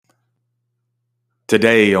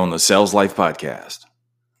Today on the Sales Life Podcast.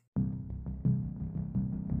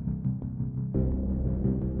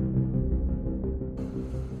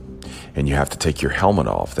 And you have to take your helmet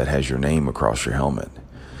off that has your name across your helmet.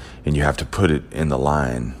 And you have to put it in the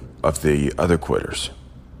line of the other quitters.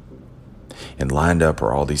 And lined up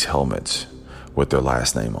are all these helmets with their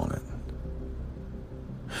last name on it.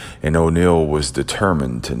 And O'Neill was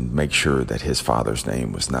determined to make sure that his father's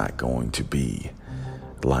name was not going to be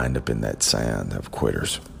lined up in that sand of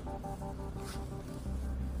quitters.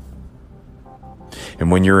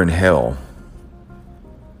 And when you're in hell,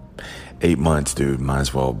 8 months, dude, might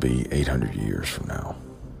as well be 800 years from now.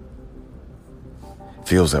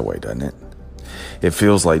 Feels that way, doesn't it? It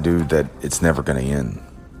feels like, dude, that it's never going to end.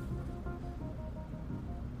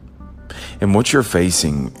 And what you're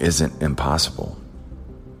facing isn't impossible.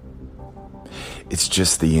 It's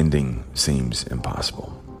just the ending seems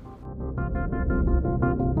impossible.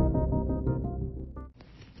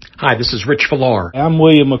 Hi, this is Rich Villar. I'm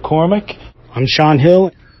William McCormick. I'm Sean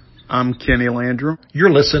Hill. I'm Kenny Landrum.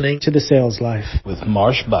 You're listening To the Sales Life with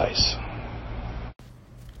Marsh Bice.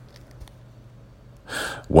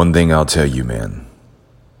 One thing I'll tell you, man,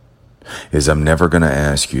 is I'm never going to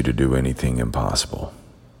ask you to do anything impossible.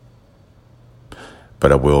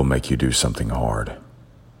 But I will make you do something hard.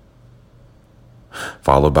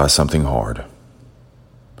 Followed by something hard.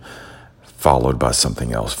 Followed by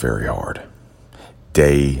something else very hard.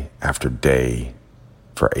 Day after day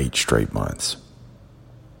for 8 straight months.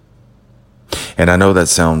 And I know that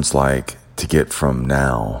sounds like to get from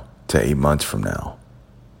now to 8 months from now.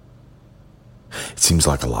 It seems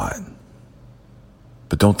like a lot.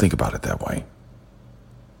 But don't think about it that way.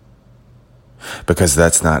 Because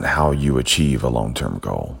that's not how you achieve a long-term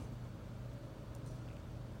goal.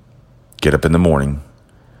 Get up in the morning,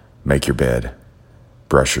 make your bed,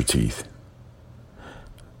 brush your teeth.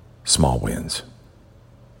 Small wins.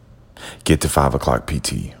 Get to 5 o'clock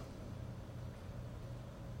PT.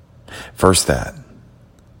 First that.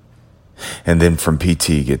 And then from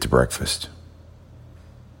PT, get to breakfast.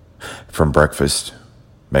 From breakfast,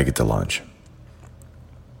 make it to lunch.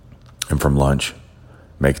 And from lunch,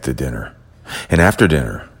 make it to dinner. And after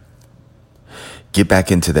dinner, get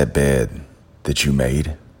back into that bed that you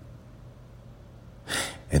made.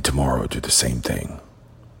 And tomorrow, do the same thing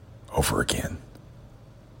over again.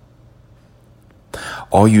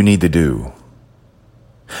 All you need to do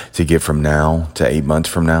to get from now to 8 months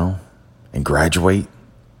from now and graduate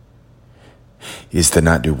is to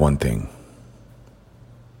not do one thing.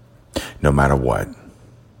 No matter what.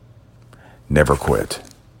 Never quit.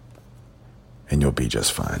 And you'll be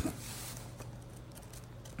just fine.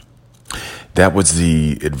 That was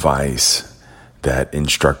the advice that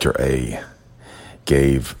Instructor A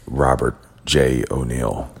gave Robert J.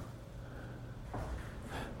 O'Neill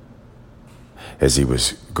as he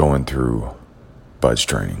was going through BUDS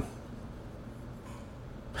training.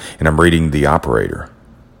 And I'm reading The Operator,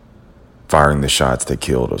 firing the shots that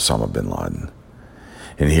killed Osama bin Laden.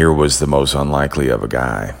 And here was the most unlikely of a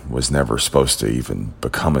guy, was never supposed to even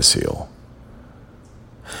become a SEAL.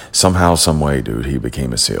 Somehow, some way, dude, he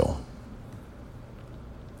became a SEAL.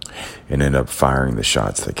 And ended up firing the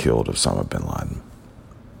shots that killed Osama bin Laden.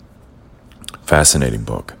 Fascinating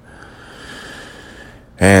book.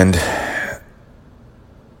 And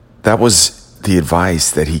that was the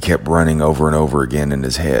advice that he kept running over and over again in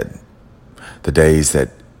his head. The days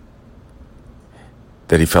that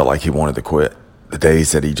he felt like he wanted to quit. The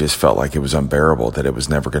days that he just felt like it was unbearable, that it was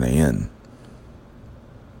never going to end.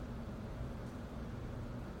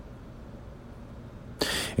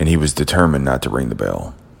 And he was determined not to ring the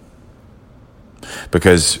bell.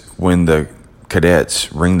 Because when the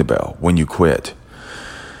cadets ring the bell, when you quit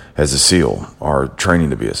as a SEAL or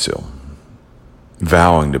training to be a SEAL,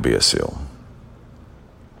 vowing to be a SEAL,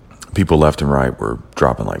 people left and right were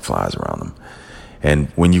dropping like flies around them. And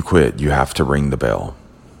when you quit, you have to ring the bell.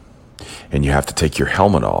 And you have to take your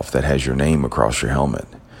helmet off that has your name across your helmet.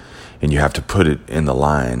 And you have to put it in the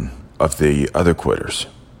line of the other quitters.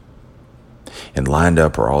 And lined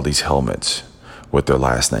up are all these helmets with their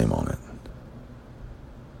last name on it.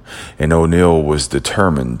 And O'Neill was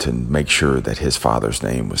determined to make sure that his father's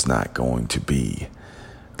name was not going to be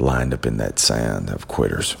lined up in that sand of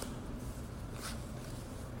quitters.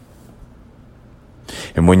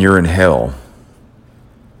 And when you're in hell,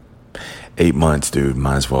 8 months, dude,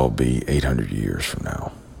 might as well be 800 years from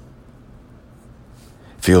now.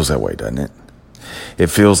 Feels that way, doesn't it? It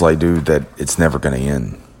feels like, dude, that it's never going to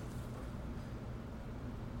end.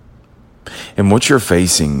 And what you're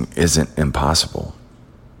facing isn't impossible.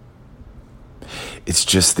 It's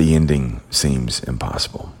just the ending seems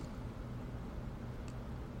impossible.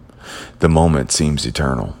 The moment seems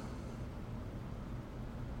eternal.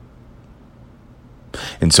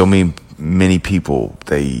 And so many people,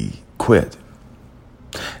 they quit.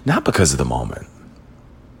 Not because of the moment.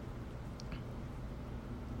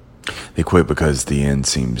 They quit because the end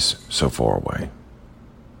seems so far away.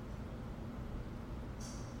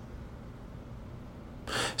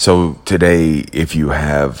 So today, if you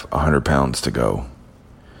have 100 pounds to go,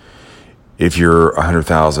 if you're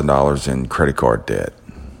 $100,000 in credit card debt,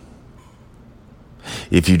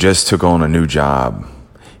 if you just took on a new job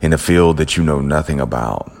in a field that you know nothing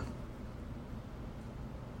about,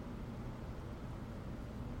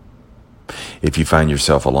 if you find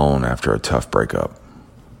yourself alone after a tough breakup,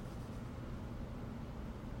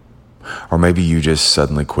 or maybe you just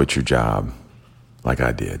suddenly quit your job like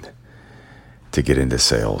I did to get into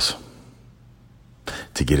sales,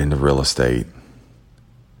 to get into real estate,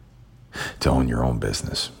 to own your own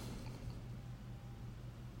business.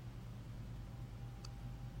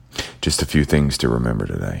 Just a few things to remember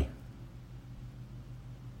today.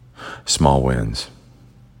 Small wins.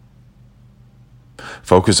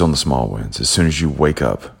 Focus on the small wins. As soon as you wake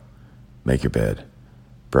up, make your bed,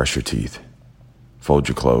 brush your teeth, fold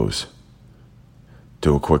your clothes,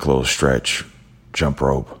 do a quick little stretch, jump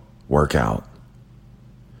rope, work out.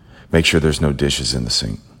 Make sure there's no dishes in the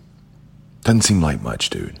sink. Doesn't seem like much,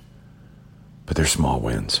 dude, but they're small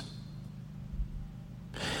wins.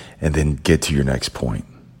 And then get to your next point.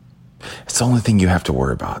 It's the only thing you have to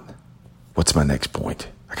worry about. What's my next point?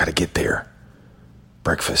 I got to get there.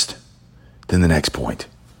 Breakfast. Then the next point.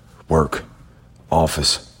 Work,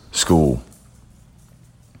 office, school.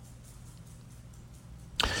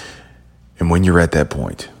 And when you're at that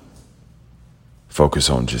point, focus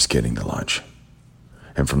on just getting to lunch.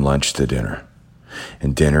 And from lunch to dinner.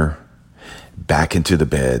 And dinner, back into the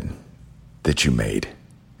bed that you made.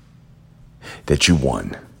 That you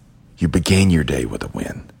won. You began your day with a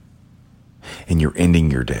win. And you're ending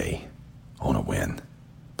your day on a win.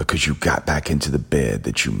 Because you got back into the bed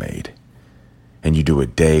that you made. And you do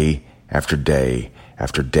it day after day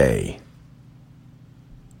after day.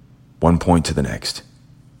 One point to the next.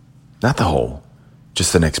 Not the whole,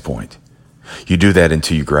 just the next point. You do that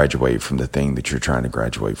until you graduate from the thing that you're trying to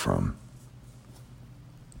graduate from.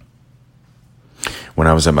 When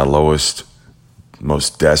I was at my lowest,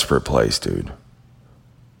 most desperate place, dude,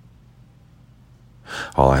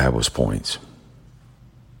 all I had was points.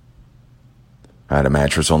 I had a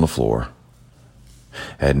mattress on the floor.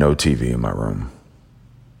 I had no TV in my room.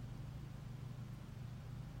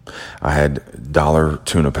 I had $1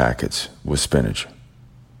 tuna packets with spinach.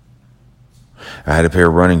 I had a pair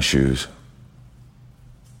of running shoes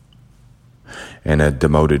and a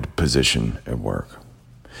demoted position at work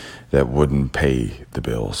that wouldn't pay the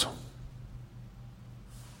bills.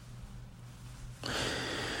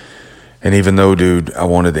 And even though, dude, I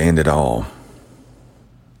wanted to end it all,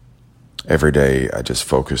 every day I just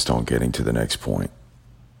focused on getting to the next point,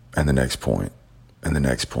 and the next point, and the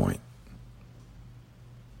next point.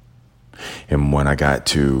 And when I got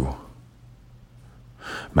to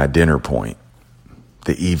my dinner point,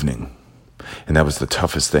 the evening, and that was the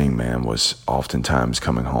toughest thing, man, was oftentimes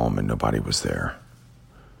coming home and nobody was there.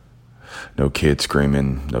 No kid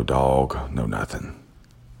screaming, no dog, no nothing.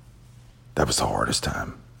 That was the hardest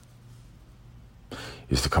time,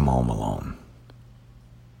 is to come home alone.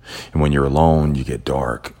 And when you're alone, you get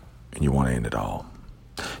dark and you want to end it all.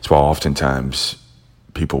 That's why oftentimes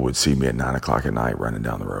people would see me at 9 o'clock at night running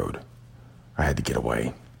down the road. I had to get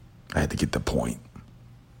away. I had to get the point.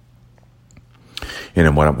 And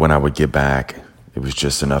then when I would get back, it was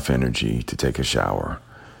just enough energy to take a shower.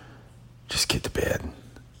 Just get to bed.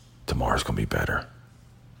 Tomorrow's going to be better.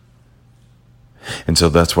 And so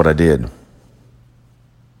that's what I did.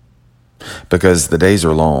 Because the days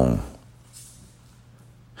are long,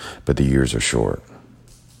 but the years are short.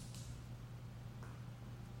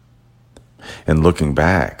 And looking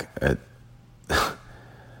back at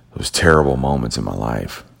those terrible moments in my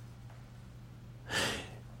life,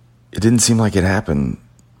 it didn't seem like it happened.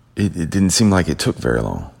 It didn't seem like it took very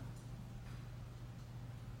long.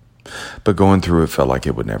 But going through it felt like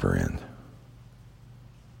it would never end.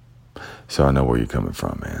 So I know where you're coming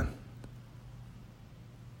from, man.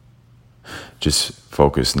 Just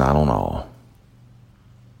focus not on all.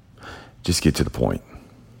 Just get to the point.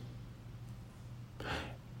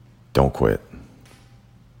 Don't quit.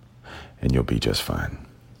 And you'll be just fine.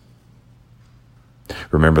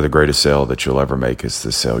 Remember, the greatest sale that you'll ever make is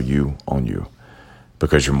to sell you on you,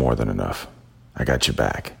 because you're more than enough. I got your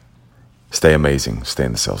back. Stay amazing. Stay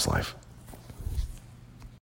in the sales life.